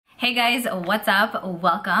Hey guys, what's up?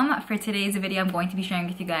 Welcome. For today's video, I'm going to be sharing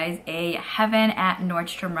with you guys a Heaven at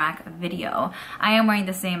Nordstrom Rack video. I am wearing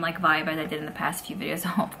the same vibe as I did in the past few videos, so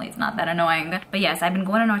hopefully it's not that annoying. But yes, I've been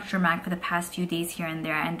going to Nordstrom Rack for the past few days here and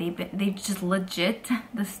there, and they've just legit,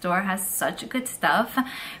 the store has such good stuff,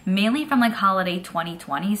 mainly from holiday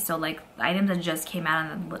 2020, so items that just came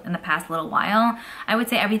out in the past little while. I would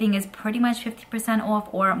say everything is pretty much 50% off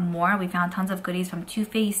or more. We found tons of goodies from Too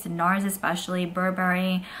Faced, NARS especially,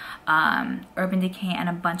 Burberry, Urban Decay, and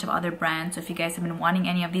a bunch of other brands. So if you guys have been wanting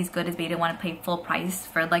any of these goodies but you didn't want to pay full price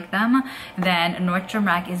for them, then Nordstrom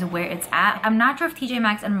Rack is where it's at. I'm not sure if TJ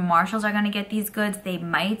Maxx and Marshalls are going to get these goods. They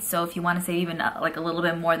might, so if you want to save even a little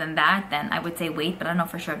bit more than that, then I would say wait, but I don't know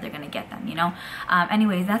for sure if they're going to get them, you know.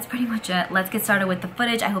 Anyways, that's pretty much it. Let's get started with the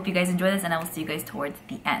footage. I hope you guys enjoy this, and I will see you guys towards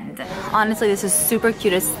the end. Honestly, this is super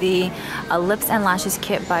cute. It's the Lips and Lashes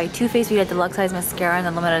Kit by Too Faced. We got deluxe size mascara in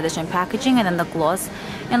the limited edition packaging, and then the gloss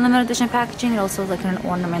in limited edition packaging. It also is in an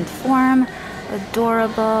ornament form.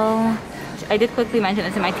 Adorable. I did quickly mention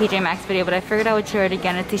this in my TJ Maxx video, but I figured I would share it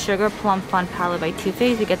again. It's the Sugar Plum Fun palette by Too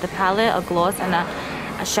Faced. You get the palette, a gloss, and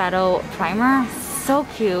a shadow primer. So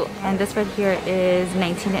cute. And this right here is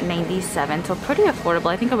 $19.97, so pretty affordable.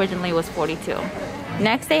 I think originally it was $42.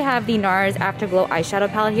 Next, they have the NARS Afterglow eyeshadow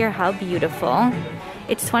palette here. How beautiful.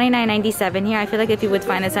 It's $29.97 here. I feel like if you would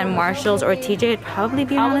find this at Marshalls or TJ, it'd probably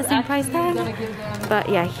be around the same price tag. But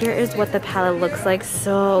yeah, here is what the palette looks like.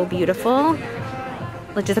 So beautiful.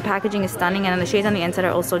 Just the packaging is stunning, and then the shades on the inside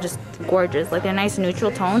are also just gorgeous. They're nice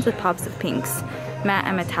neutral tones with pops of pinks. Matte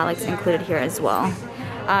and metallics included here as well.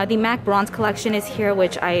 The MAC Bronze collection is here,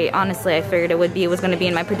 which I figured it was going to be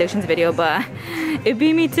in my predictions video, but it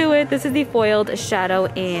beat me to it. This is the foiled shadow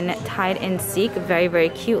in Tide and Seek. Very, very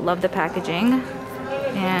cute. Love the packaging.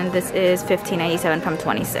 And this is $15.97 from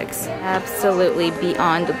 $26. Absolutely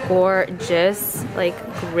beyond gorgeous,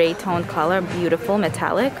 gray toned color, beautiful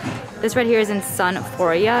metallic. This right here is in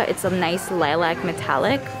Sunforia. It's a nice lilac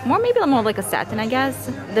metallic, maybe more like a satin, I guess.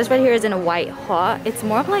 This right here is in a White Hot. It's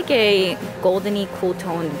more of a goldeny cool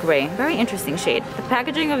toned gray. Very interesting shade. The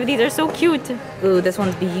packaging of these are so cute. Ooh, this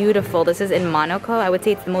one's beautiful. This is in Monaco. I would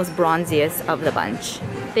say it's the most bronziest of the bunch.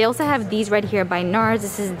 They also have these right here by NARS.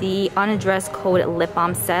 This is the Undress Code Lip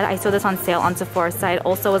Balm set. I saw this on sale on Sephora's site.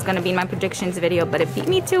 Also was going to be in my predictions video, but it beat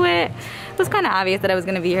me to it. It was kind of obvious that I was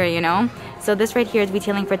going to be here, you know. So this right here is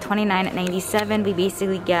retailing for $29.97. We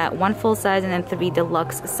basically get 1 full size and then 3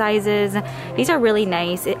 deluxe sizes. These are really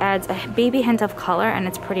nice. It adds a baby hint of color, and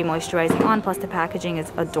it's pretty moisturizing on, plus the packaging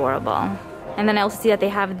is adorable. And then I also see that they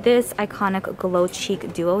have this iconic Glow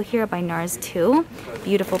Cheek Duo here by NARS too.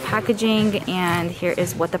 Beautiful packaging, and here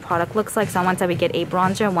is what the product looks like. So on one side we get a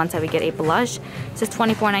bronzer, on one side we get a blush. This is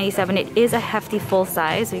 $24.97. It is a hefty full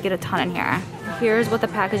size, so you get a ton in here. Here's what the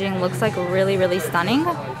packaging looks like, really, really stunning.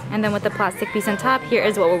 And then with the plastic piece on top, here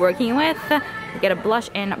is what we're working with. We get a blush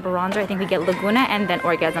and bronzer. I think we get Laguna and then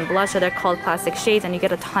Orgasm blush, so they're called classic shades, and you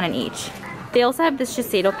get a ton in each. They also have this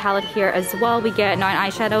Shiseido palette here as well. We get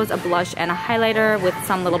 9 eyeshadows, a blush, and a highlighter with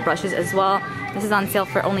some little brushes as well. This is on sale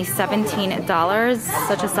for only $17.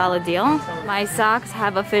 Such a solid deal. My socks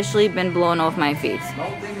have officially been blown off my feet.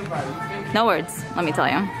 No words, let me tell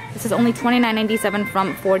you. This is only $29.97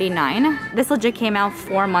 from $49. This legit came out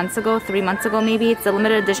 4 months ago, 3 months ago maybe. It's a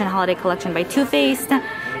limited edition holiday collection by Too Faced.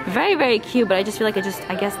 Very, very cute, but I just feel like it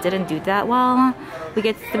I guess, didn't do that well. We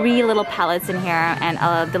get 3 little palettes in here and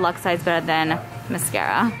a deluxe size better than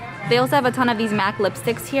mascara. They also have a ton of these MAC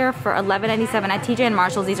lipsticks here for $11.97 at TJ and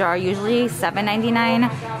Marshalls. These are usually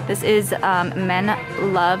 $7.99. This is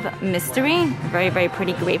Men Love Mystery. Very, very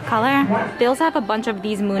pretty grape color. They also have a bunch of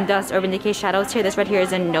these Moon Dust Urban Decay shadows here. This right here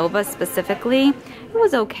is in Nova specifically. It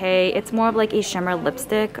was okay. It's more of a shimmer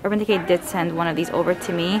lipstick. Urban Decay did send one of these over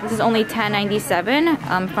to me. This is only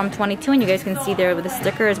 $10.97 from $22, and you guys can see there with the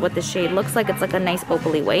stickers what the shade looks like. It's a nice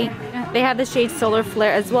opaly white. They have the shade Solar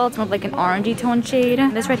Flare as well. It's more like an orangey tone shade.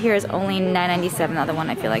 This right here is only $9.97. The other one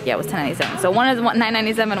I feel like, yeah, was $10.97. So one is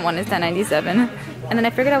 $9.97 and one is $10.97. And then I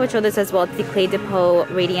figured I would show this as well. It's the Clé de Peau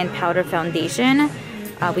Radiant Powder Foundation.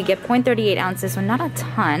 We get 0.38 ounces, so not a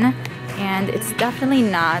ton. And it's definitely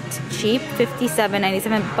not cheap,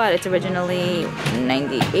 $57.97, but it's originally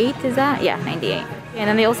 $98, is that? Yeah, $98. And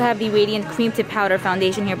then they also have the Radiant Cream Tip Powder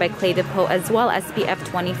Foundation here by Clé de Peau as well, SPF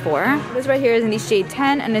 24. This right here is in the shade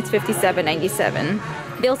 10, and it's $57.97.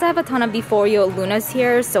 They also have a ton of the Foreo Lunas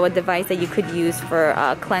here, so a device that you could use for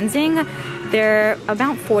cleansing. They're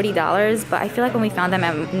about $40, but I feel like when we found them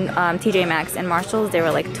at TJ Maxx and Marshalls, they were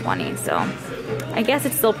 $20, so I guess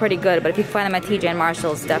it's still pretty good, but if you find them at TJ and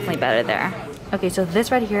Marshalls, definitely better there. Okay, so this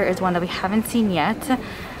right here is one that we haven't seen yet.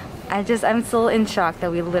 I'm still in shock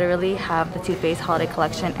that we literally have the Too Faced holiday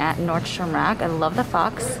collection at Nordstrom Rack. I love the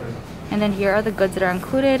fox. And then here are the goods that are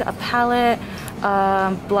included: a palette,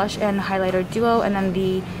 blush and highlighter duo, and then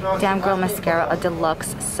the Damn Girl mascara, a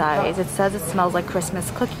deluxe size. It says it smells like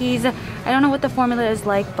Christmas cookies. I don't know what the formula is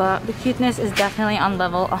like, but the cuteness is definitely on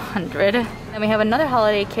level 100. Then we have another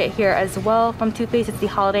holiday kit here as well from Too Faced. It's the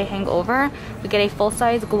Holiday Hangover. We get a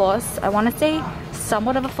full-size gloss. I want to say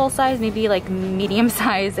somewhat of a full size, maybe like medium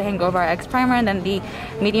size Hangover RX primer, and then the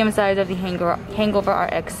medium size of the Hangover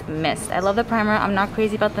RX mist. I love the primer. I'm not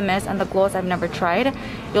crazy about the mist, and the gloss I've never tried.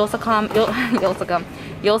 You also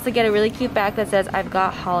get a really cute bag that says "I've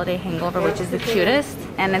got holiday hangover," which is the cutest,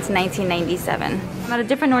 and it's $19.97. I'm at a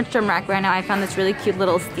different Nordstrom Rack right now. I found this really cute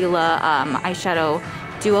little Stila eyeshadow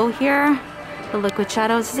duo here. The liquid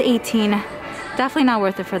shadows is $18. Definitely not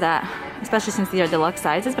worth it for that, especially since these are deluxe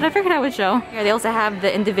sizes, but I figured I would show. Here they also have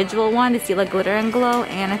the individual one, the Stila Glitter and Glow,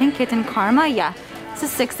 and I think Kitten Karma. Yeah, this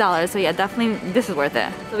is $6, so yeah, definitely this is worth it.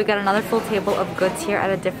 So we got another full table of goods here at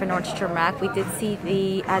a different Nordstrom Rack. We did see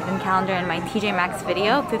the advent calendar in my TJ Maxx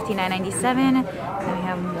video, $59.97, and we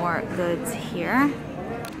have more goods here.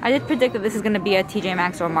 I did predict that this is going to be at TJ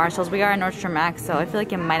Maxx or Marshall's. We are at Nordstrom Rack, so I feel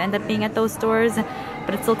like it might end up being at those stores,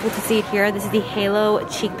 but it's still cool to see it here. This is the Halo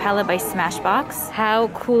Cheek Palette by Smashbox. How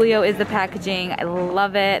coolio is the packaging? I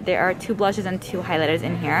love it. There are 2 blushes and 2 highlighters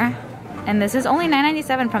in here. And this is only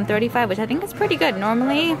 $9.97 from $35, which I think is pretty good.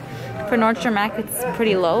 Normally, for Nordstrom Rack, it's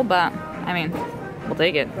pretty low, but I mean, we'll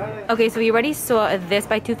take it. Okay, so we already saw this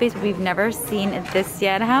by Too Faced, but we've never seen this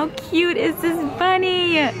yet. How cute is this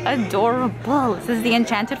bunny? Adorable. This is the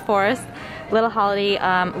Enchanted Forest Little Holiday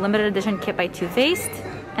Limited Edition Kit by Too Faced.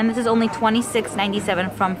 And this is only $26.97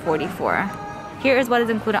 from $44. Here is what is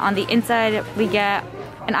included on the inside. We get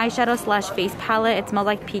an eyeshadow / face palette. It smells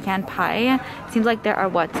like pecan pie. It seems like there are,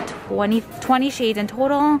 what, 20 shades in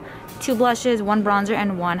total. 2 blushes, 1 bronzer,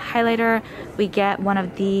 and 1 highlighter. We get one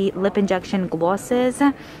of the lip injection glosses,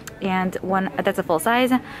 and one that's a full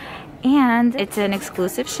size. And it's an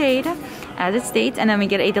exclusive shade, as it states. And then we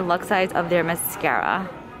get a deluxe size of their mascara.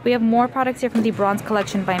 We have more products here from the Bronze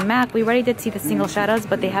Collection by MAC. We already did see the single shadows,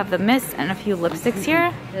 but they have the mist and a few lipsticks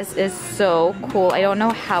here. This is so cool. I don't know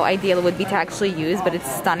how ideal it would be to actually use, but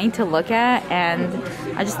it's stunning to look at, and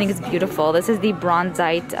I just think it's beautiful. This is the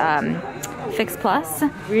Bronzite Fix Plus.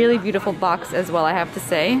 Really beautiful box as well, I have to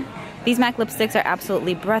say. These MAC lipsticks are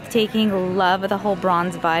absolutely breathtaking. Love the whole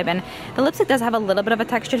bronze vibe, and the lipstick does have a little bit of a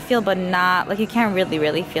textured feel, but not like you can't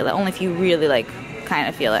really feel it. Only if you really like kind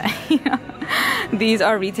of feel it. You know? These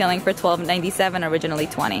are retailing for $12.97, originally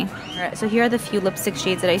 $20. Alright, so here are the few lipstick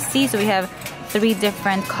shades that I see. So we have 3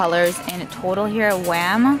 different colors in total here.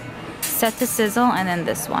 Wham, Set to Sizzle, and then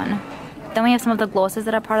this one. Then we have some of the glosses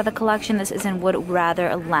that are part of the collection. This is in Would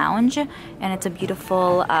Rather Lounge, and it's a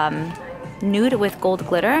beautiful nude with gold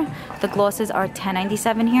glitter. The glosses are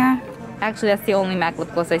 $10.97 here. Actually, that's the only MAC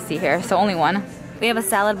lip gloss I see here, so only one. We have a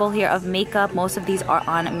salad bowl here of makeup. Most of these are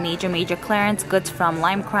on major clearance. Goods from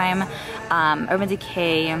Lime Crime, Urban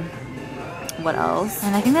Decay, what else?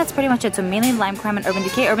 And I think that's pretty much it. So mainly Lime Crime and Urban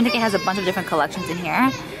Decay. Urban Decay has a bunch of different collections in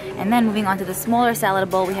here. And then moving on to the smaller salad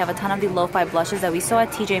bowl, we have a ton of the Lo-Fi blushes that we saw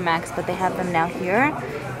at TJ Maxx, but they have them now here.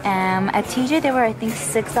 At TJ they were, I think,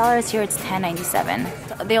 $6. Here it's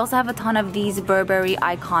 $10.97. They also have a ton of these Burberry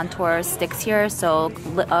eye contour sticks here. So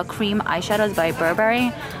cream eyeshadows by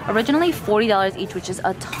Burberry. Originally $40 each, which is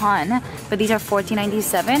a ton, but these are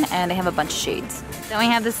 $14.97, and they have a bunch of shades. Then we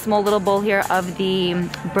have this small little bowl here of the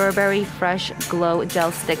Burberry Fresh Glow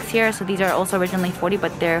Gel Sticks here. So these are also originally $40,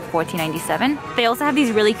 but they're $14.97. They also have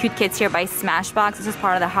these really cute kits here by Smashbox. This is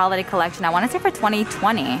part of the holiday collection. I want to say for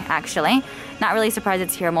 2020, actually. Not really surprised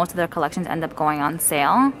it's here. Most of their collections end up going on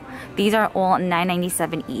sale. These are all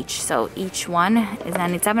 $9.97 each. So each one is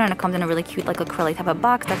 $9.97, and it comes in a really cute like acrylic type of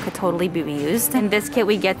box that could totally be reused. In this kit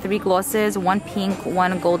we get 3 glosses, 1 pink,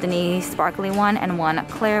 1 goldeny sparkly one, and 1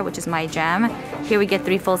 clear, which is my jam. Here we get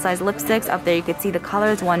 3 full-size lipsticks. Up there you could see the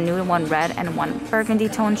colors, 1 nude, 1 red, and 1 burgundy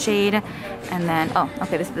tone shade. And then, oh,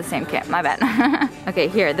 okay, this is the same kit, my bad. Okay,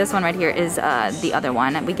 here, this one right here is the other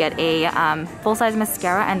one. We get a full-size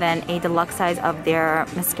mascara and then a deluxe size of their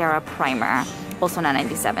mascara primer, also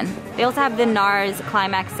 $9.97. They also have the NARS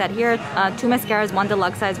Climax set here, 2 mascaras, 1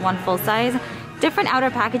 deluxe size, 1 full size. Different outer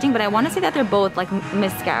packaging, but I want to say that they're both like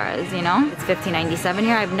mascaras, you know? It's $15.97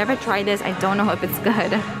 here. I've never tried this. I don't know if it's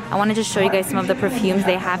good. I want to just show you guys some of the perfumes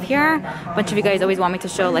they have here. A bunch of you guys always want me to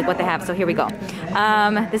show like what they have, so here we go.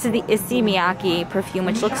 This is the Issey Miyake perfume,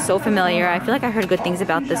 which looks so familiar. I feel like I heard good things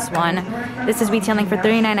about this one. This is retailing for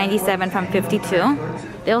 $39.97 from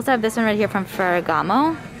 $52. They also have this one right here from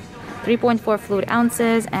Ferragamo. 3.4 fluid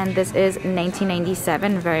ounces, and this is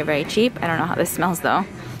 $19.97. Very, very cheap. I don't know how this smells though.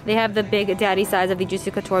 They have the Big Daddy size of the Juicy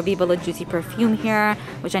Couture Viva La Juicy perfume here,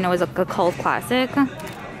 which I know is a cult classic.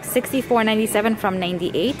 $64.97 from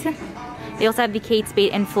 $98. They also have the Kate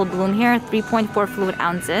Spade in Full Bloom here, 3.4 fluid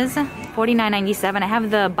ounces, $49.97. I have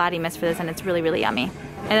the body mist for this, and it's really, really yummy.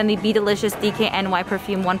 And then the Be Delicious DKNY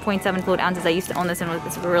perfume, 1.7 fluid ounces. I used to own this, and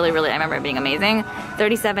it's really, really, I remember it being amazing.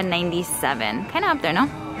 $37.97. Kind of up there, no?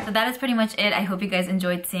 So that is pretty much it. I hope you guys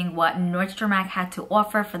enjoyed seeing what Nordstrom Rack had to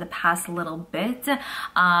offer for the past little bit.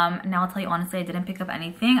 Now I'll tell you honestly, I didn't pick up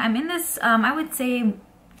anything. I'm in this, I would say,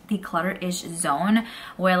 declutter-ish zone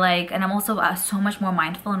where like, and I'm also so much more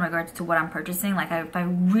mindful in regards to what I'm purchasing. Like if I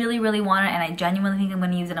really, really want it and I genuinely think I'm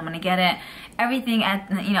going to use it, I'm going to get it. Everything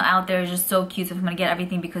out there is just so cute. So if I'm going to get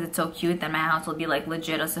everything because it's so cute, then my house will be like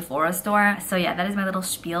legit a Sephora store. So yeah, that is my little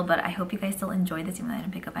spiel, but I hope you guys still enjoyed this even though I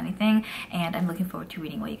didn't pick up anything, and I'm looking forward to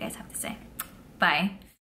reading what you guys have to say. Bye.